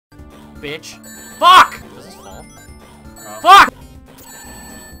bitch. Fuck! Does this fall? Oh. Fuck!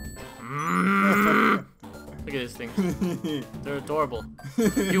 Look at this thing. They're adorable.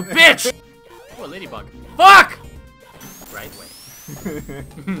 You bitch! Oh, a ladybug. Fuck! Right way.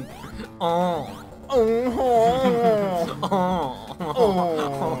 Oh.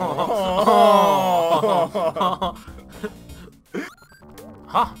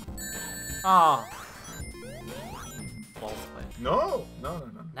 Huh? Oh. Balls play. No.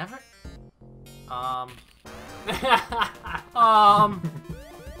 Never?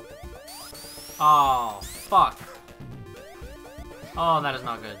 Oh, fuck. Oh, that is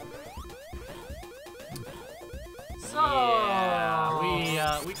not good. So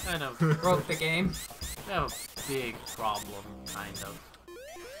Yeah, we kind of broke the game. we have a big problem, kind of.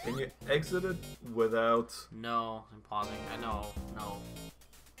 Can you exit it without... No, I'm pausing. I know, no.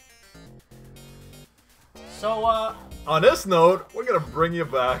 So, On this note, we're gonna bring you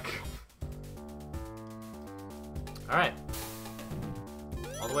back. alright.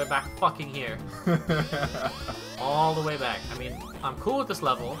 All the way back fucking here. All the way back. I mean, I'm cool with this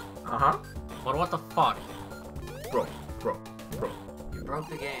level, Uh-huh. but what the fuck? Bro. You broke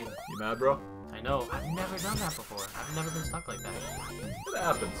the game. You mad, bro? I know, I've never done that before. I've never been stuck like that. It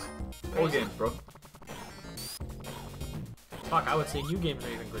happens. All Crazy. games, bro. Fuck, I would say new games are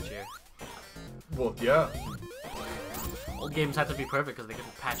even glitchier. Well, yeah. Old games have to be perfect because they can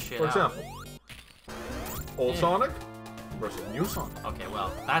patch shit For out. example, old Yeah. Sonic versus new Sonic. Okay,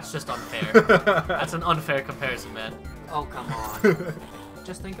 well, that's just unfair. That's an unfair comparison, man. Oh, come on.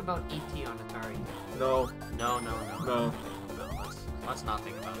 Just think about E.T. on Atari. No. No, No. let's not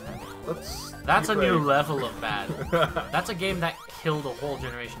think about that. That's A new level of bad. That's a game that killed a whole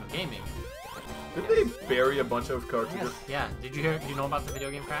generation of gaming. Did they bury a bunch of cartridges? Yeah, do you know about the video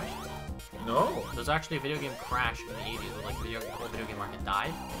game crash? No. There's actually a video game crash in the 80s where like the whole video game market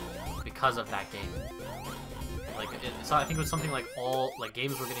died because of that game. Like, so I think it was something like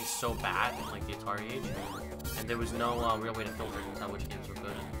games were getting so bad in like the Atari age, and there was no real way to filter and tell which games were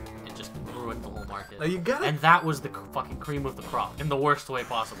good. It just ruined the whole market. Now you gotta... And that was the fucking cream of the crop in the worst way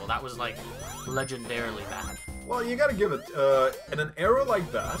possible. That was like legendarily bad. Well, you gotta give it, in an era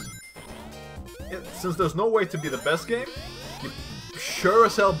like that, since there's no way to be the best game, you sure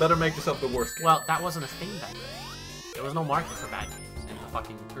as hell better make yourself the worst game. Well, that wasn't a thing back then. There was no market for bad games in the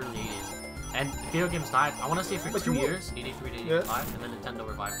fucking early 80s. And video games died, I want to say for But 2 you years, 83 to 85, and then Nintendo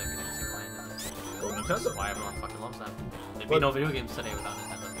revived everything single-handedly. Go That's Nintendo. why everyone fucking loves them. There'd be But- no video games today without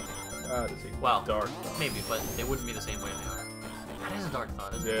Nintendo. That is a Well, dark thought. maybe, but they wouldn't be the same way they are. That is a dark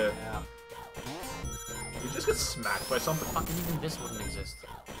thought, isn't it? Yeah. Yeah. You just get smacked by something. Fucking even this wouldn't exist.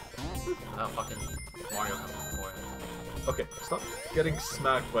 Without fucking Mario coming before it. Okay, stop getting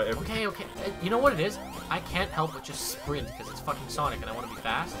smacked by everything. Okay. You know what it is? I can't help but just sprint because it's fucking Sonic and I want to be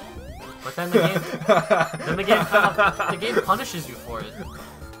fast. But then the game punishes you for it. Like,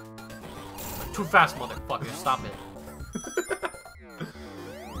 too fast, motherfucker! Stop it.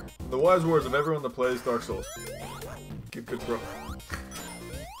 The wise words of everyone that plays Dark Souls. Keep good, bro.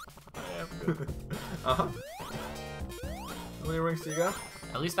 I am good. Uh-huh. How many rings do you got?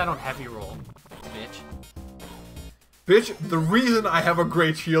 At least I don't heavy roll, bitch. Bitch, the reason I have a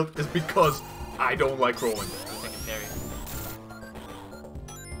great shield is because I don't like rolling. I'm taking parry.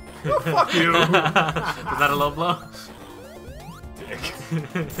 Oh, fuck you! Was that a low blow? Dick.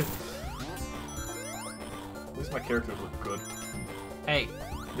 At least my characters look good. Hey,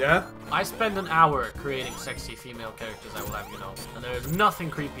 Yeah? I spend an hour creating sexy female characters, I will have you know. And there is nothing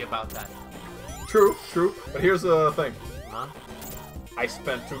creepy about that. True. But here's the thing. Huh? I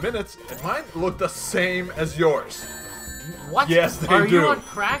spent 2 minutes, and mine look the same as yours. What? Yes, they Are do. you on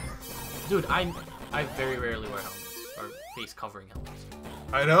crack? Dude, I very rarely wear helmets. Or face covering helmets.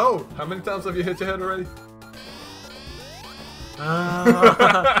 I know. How many times have you hit your head already?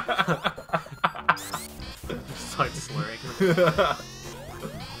 Start slurring. What are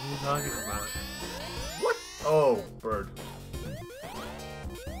you talking about? What? Oh, bird.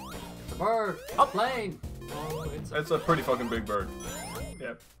 It's a bird. A plane. Oh, it's a... It's a pretty fucking big bird.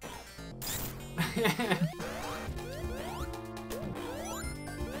 Yep.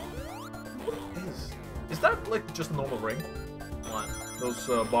 Is that like just a normal ring? What? Those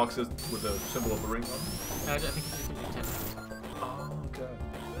boxes with the symbol of the ring on them? I think you can do 10 minutes. Oh, okay.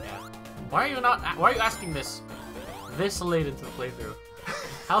 Yeah. Why are you asking this late into the playthrough?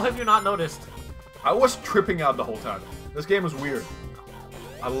 How have you not noticed? I was tripping out the whole time. This game is weird.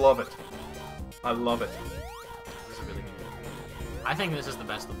 I love it. I love it. This is really good. I think this is the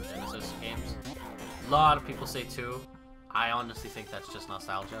best of the Genesis games. A lot of people say 2. I honestly think that's just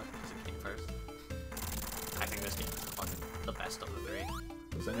nostalgia because it came first. I think this game is fucking the best of the 3.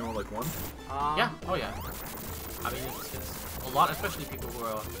 Does anyone like one? Yeah. Oh yeah. I mean, it's a lot, especially people who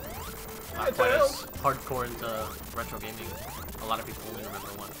are Hi, not quite Tails. as hardcore into retro gaming. A lot of people only remember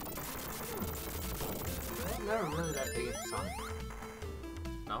one. I'm never really that big into Sonic.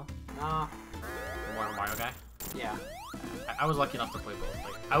 No? Nah. More of a Mario guy? Yeah. I was lucky enough to play both.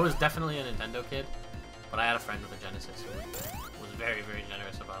 Like, I was definitely a Nintendo kid, but I had a friend with a Genesis who was very, very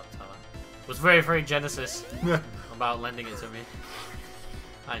generous about, was very, very Genesis about lending it to me.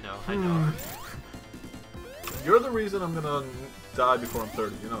 I know. You're the reason I'm gonna die before I'm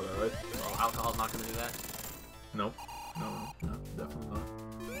 30. You know that, right? Well, alcohol's not gonna do that. No, definitely not.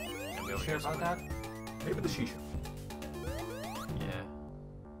 And we You over sure here about somewhere. that? Maybe the shisha. Yeah.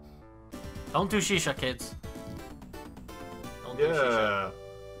 Don't do shisha, kids. Don't do shisha. Yeah.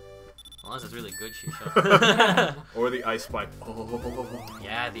 Unless it's really good shisha. Or the ice pipe. Oh.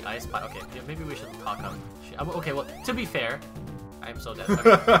 Yeah, the ice pipe. Okay, yeah, maybe we should talk up. Okay, well, to be fair, I'm so dead.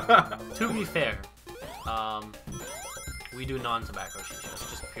 Okay. To be fair, we do non-tobacco shisha. It's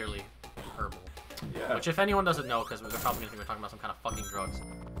just purely herbal. Yeah. Which, if anyone doesn't know, because we're probably gonna think we're talking about some kind of fucking drugs.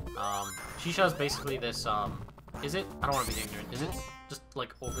 Shisha is basically this. Is it? I don't want to be ignorant. Is it just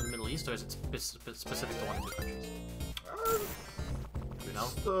like over the Middle East, or is it specific to one or two countries? You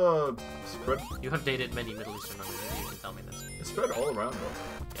know? Spread. You have dated many Middle Eastern women. Maybe you can tell me this. It's spread all around,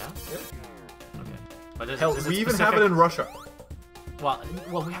 though. Yeah. Yeah. Okay. But Hell, is we even specific? have it in Russia. Well,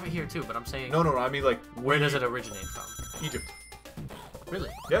 we have it here too. But I'm saying. No. I mean, like, Where does it originate from? Egypt. Really?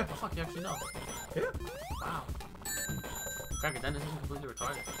 Yeah. Oh fuck! You actually know. Yeah. Wow. Gregor, Dennis isn't completely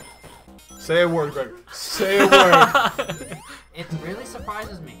retarded. Say a word, Greg. Say a word. It really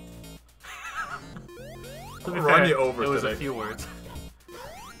surprises me. To be I'll run fair, you over it was today. a few words.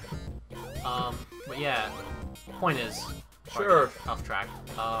 But yeah, point is, Sure. off track.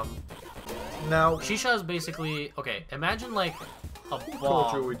 Now, Shisha is basically okay. Imagine like a told you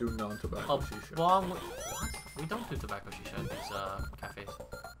bomb. we do non-tobacco A shisha. bomb. What? We don't do tobacco shisha at these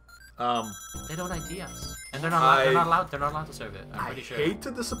cafes. They don't ID us, and they're not. They're not allowed. They're not allowed to serve it. I'm I pretty sure. hate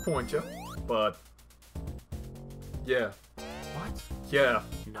to disappoint you, but yeah, What? yeah,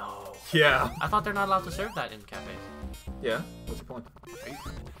 No. yeah, I thought they're not allowed to serve that in cafes. yeah. What's your point?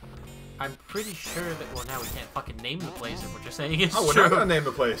 I'm pretty sure that. Well, now we can't fucking name the place if we're just saying it's Oh, we're true. not gonna name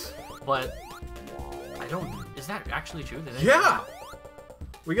the place. But I don't. Is that actually true? Did they- Yeah,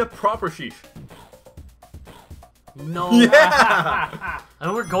 we got proper sheesh. No. Yeah,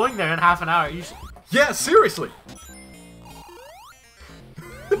 And we're going there in half an hour. You should... yeah. Seriously.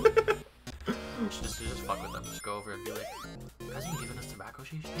 just fuck with them. Just go over and be like, "You guys been giving us tobacco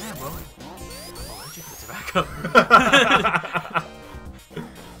sheesh?" Yeah, bro. I'm allergic to tobacco.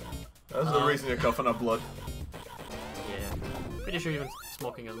 That's the reason you're coughing up blood. Yeah. Pretty sure even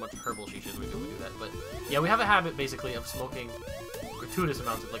smoking as much herbal sheesh as we do that. But yeah, we have a habit basically of smoking gratuitous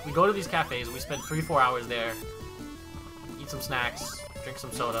amounts of. Like, we go to these cafes, we spend 3-4 hours there, eat some snacks, drink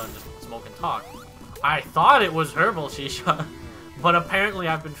some soda, and just smoke and talk. I thought it was herbal shisha, but apparently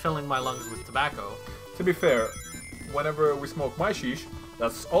I've been filling my lungs with tobacco. To be fair, whenever we smoke my sheesh,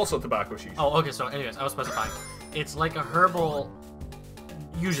 that's also tobacco sheesh. Oh, okay, so anyways, I was specifying. It's like a herbal...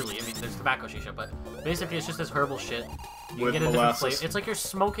 Usually, I mean, there's tobacco shisha, but basically it's just this herbal shit. You With can get a different molasses. flavor. It's like you're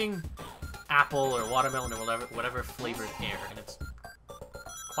smoking apple or watermelon or whatever flavored air, and it's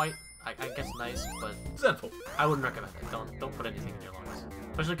quite, I guess, nice, but Zenful. I wouldn't recommend it. Don't put anything in your lungs.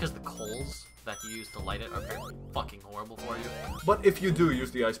 Especially because the coals that you use to light it are apparently fucking horrible for you. But if you do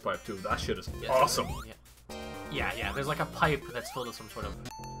use the ice pipe too, that shit is Yeah, awesome. Yeah. There's like a pipe that's filled with some sort of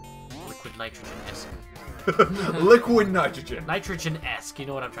liquid nitrogen-esque. Liquid nitrogen. Nitrogen-esque, you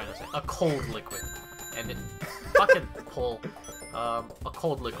know what I'm trying to say. A cold liquid. And it fucking pull a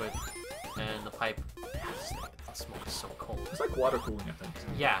cold liquid, and the pipe, the smoke is so cold. It's like water cooling, I think.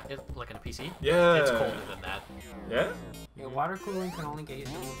 Yeah, like in a PC? Yeah. It's colder than that. Yeah? Yeah, water cooling can only get you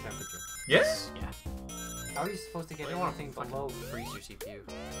to room temperature. Yes? Yeah. How are you supposed to get You don't want to anything fucking below? freeze your CPU.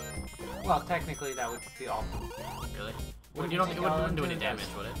 Well, technically that would be awful. Really? Wouldn't You you don't, think it wouldn't I'll do any do damage,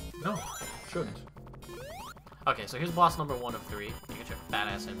 this? would it? No. Shouldn't. Okay, so here's boss number 1 of 3. You get your fat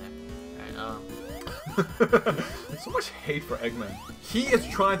ass in there. Alright, So much hate for Eggman. He is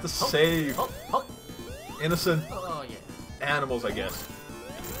trying to save oh, innocent yeah. animals, I guess.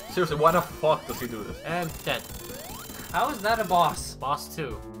 Seriously, why the fuck does he do this? And dead. How is that a boss? Boss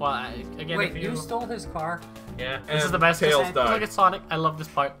 2. Well, again, Wait, if you stole his car? Yeah, And this is the best. Tails Look died. at Sonic. I love this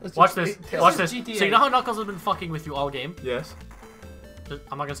part. It's Watch just- this. Tails Watch is this. GTA. So you know how Knuckles has been fucking with you all game? Yes.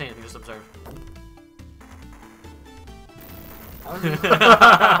 I'm not gonna say anything. Just observe. How is it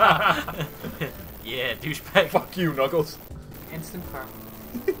Yeah, douchebag. Fuck you, instant car?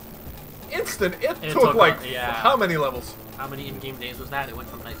 Instant. It It took took like yeah. how many levels? How many in-game days was that? It went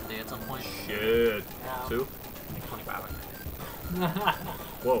from night to day at some point. Shit. Yeah. 2? Like 25, I think.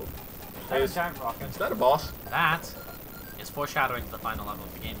 Whoa. That is a giant rocket. Is that a boss? That is foreshadowing to the final level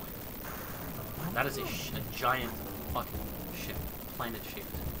of the game. That is a giant fucking ship.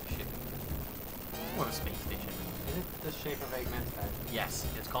 Planet-shaped ship. Or a space station. Is it the shape of Eggman's head? Yes,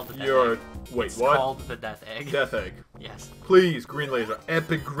 it's called the Death You're... Egg. Wait, It's what? called the Death Egg. Death Egg. Yes. Please, green laser.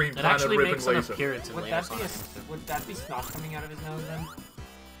 Epic green It planet actually ribbon makes an laser. appearance in Would later that be Sonic. would that be snot coming out of his nose then?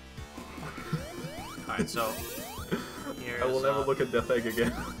 Alright, so... Here's, I will never look at Death Egg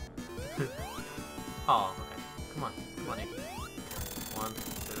again. Oh, okay. Come on. Come on, Iggy. 1, 2,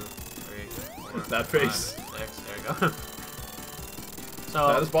 3, 4, That 5, face. 6. There you go. So...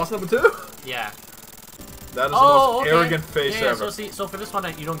 That is boss number 2? Yeah. That is the most okay. arrogant face yeah, ever. So for this one,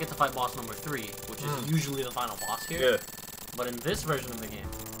 you don't get to fight boss number 3, which is usually the final boss here. Yeah. But in this version of the game,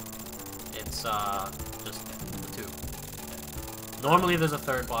 it's just the 2. Normally there's a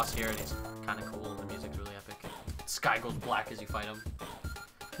 3rd boss here, and he's kind of cool. The music's really epic. The sky goes black as you fight him.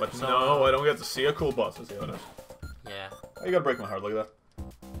 But So, no, I don't get to see a cool boss. Let's see how it is. Yeah. Oh, you gotta break my heart. Look at that.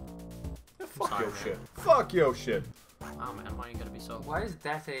 Yeah, fuck Sorry, yo man. shit. Fuck yo shit. Wow, man, why are you gonna be so Why is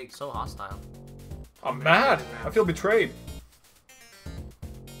Death Egg so hostile? I'm mad. I feel betrayed.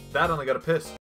 That and I gotta piss.